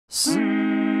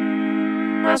SNESdrunk.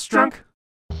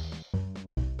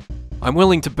 I'm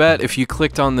willing to bet if you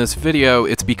clicked on this video,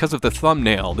 it's because of the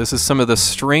thumbnail. This is some of the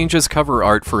strangest cover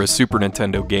art for a Super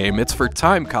Nintendo game. It's for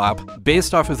Timecop,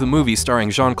 based off of the movie starring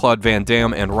Jean-Claude Van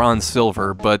Damme and Ron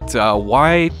Silver, but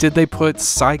why did they put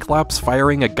Cyclops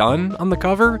firing a gun on the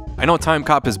cover? I know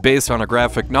Timecop is based on a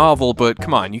graphic novel, but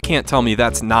come on, you can't tell me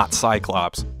that's not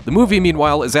Cyclops. The movie,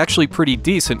 meanwhile, is actually pretty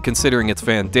decent considering it's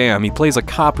Van Damme. He plays a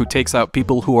cop who takes out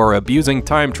people who are abusing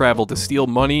time travel to steal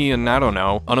money and, I don't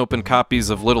know, unopened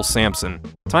copies of Little Samson.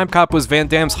 Timecop was Van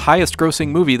Damme's highest-grossing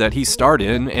movie that he starred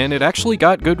in, and it actually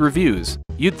got good reviews.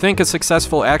 You'd think a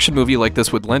successful action movie like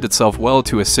this would lend itself well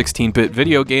to a 16-bit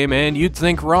video game, and you'd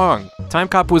think wrong.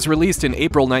 Timecop was released in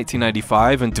April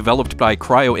 1995 and developed by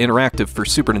Cryo Interactive for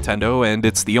Super Nintendo, and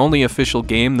it's the only official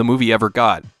game the movie ever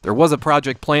got. There was a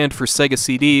project planned for Sega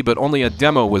CD, but only a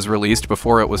demo was released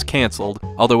before it was cancelled,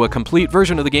 although a complete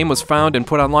version of the game was found and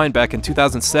put online back in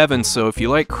 2007, so if you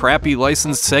like crappy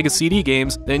licensed Sega CD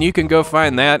games, then you can go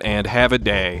find that and have a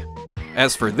day.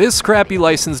 As for this crappy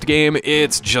licensed game,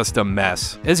 it's just a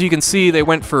mess. As you can see, they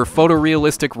went for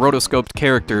photorealistic rotoscoped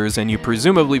characters, and you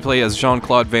presumably play as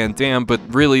Jean-Claude Van Damme, but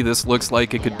really this looks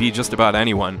like it could be just about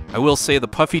anyone. I will say the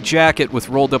puffy jacket with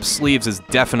rolled up sleeves is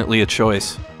definitely a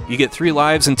choice. You get 3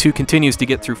 lives and 2 continues to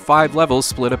get through 5 levels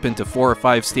split up into 4 or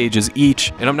 5 stages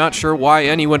each, and I'm not sure why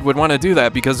anyone would want to do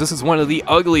that because this is one of the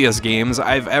ugliest games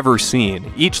I've ever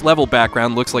seen. Each level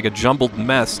background looks like a jumbled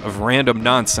mess of random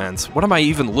nonsense. What am I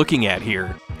even looking at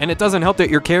here? And it doesn't help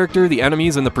that your character, the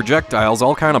enemies, and the projectiles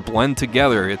all kind of blend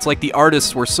together. It's like the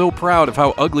artists were so proud of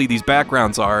how ugly these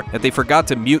backgrounds are that they forgot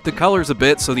to mute the colors a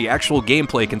bit so the actual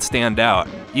gameplay can stand out.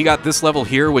 You got this level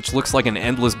here, which looks like an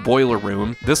endless boiler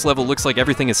room. This level looks like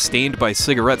everything is stained by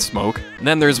cigarette smoke. And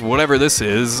then there's whatever this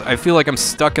is. I feel like I'm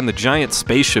stuck in the giant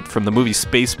spaceship from the movie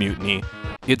Space Mutiny.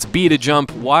 It's B to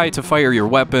jump, Y to fire your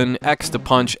weapon, X to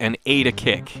punch, and A to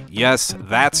kick. Yes,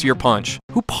 that's your punch.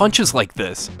 Who punches like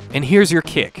this? And here's your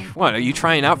kick. What, are you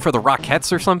trying out for the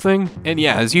Rockettes or something? And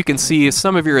yeah, as you can see,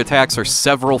 some of your attacks are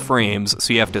several frames,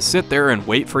 so you have to sit there and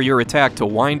wait for your attack to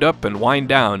wind up and wind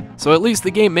down. So at least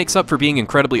the game makes up for being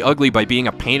incredibly ugly by being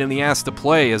a pain in the ass to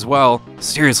play as well.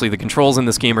 Seriously, the controls in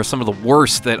this game are some of the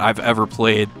worst that I've ever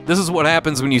played. This is what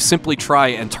happens when you simply try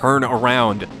and turn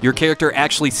around. Your character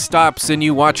actually stops and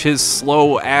you watch his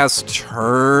slow ass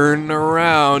turn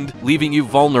around, leaving you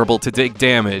vulnerable to take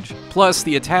damage. Plus,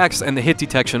 the attacks and the hit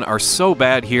detection are so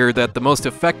bad here that the most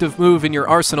effective move in your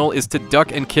arsenal is to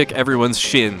duck and kick everyone's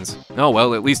shins. Oh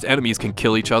well, at least enemies can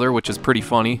kill each other, which is pretty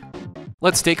funny.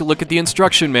 Let's take a look at the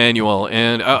instruction manual,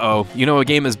 and uh-oh, you know a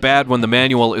game is bad when the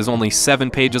manual is only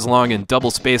 7 pages long and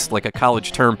double-spaced like a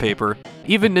college term paper.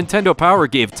 Even Nintendo Power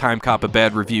gave Timecop a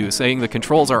bad review, saying the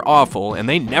controls are awful, and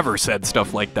they never said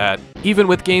stuff like that. Even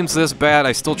with games this bad,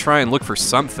 I still try and look for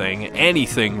something,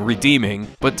 anything redeeming,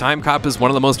 but Timecop is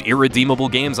one of the most irredeemable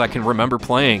games I can remember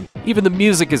playing. Even the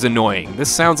music is annoying.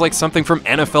 This sounds like something from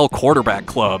NFL Quarterback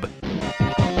Club.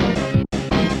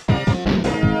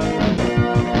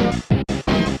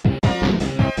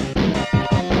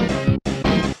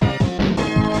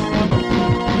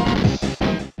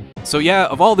 So yeah,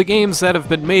 of all the games that have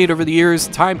been made over the years,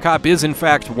 Timecop is in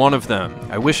fact one of them.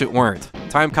 I wish it weren't.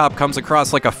 Timecop comes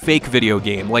across like a fake video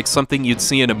game, like something you'd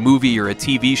see in a movie or a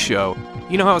TV show.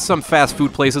 You know how some fast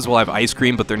food places will have ice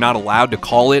cream, but they're not allowed to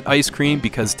call it ice cream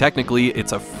because technically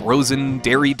it's a frozen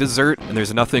dairy dessert and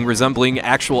there's nothing resembling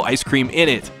actual ice cream in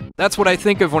it. That's what I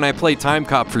think of when I play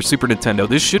Timecop for Super Nintendo.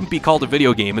 This shouldn't be called a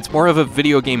video game, it's more of a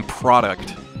video game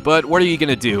product. But what are you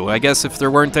gonna do? I guess if there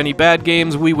weren't any bad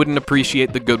games, we wouldn't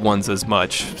appreciate the good ones as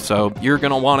much. So you're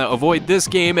gonna wanna avoid this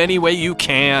game any way you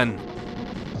can.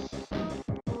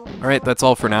 Alright, that's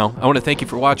all for now. I wanna thank you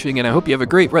for watching, and I hope you have a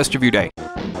great rest of your day.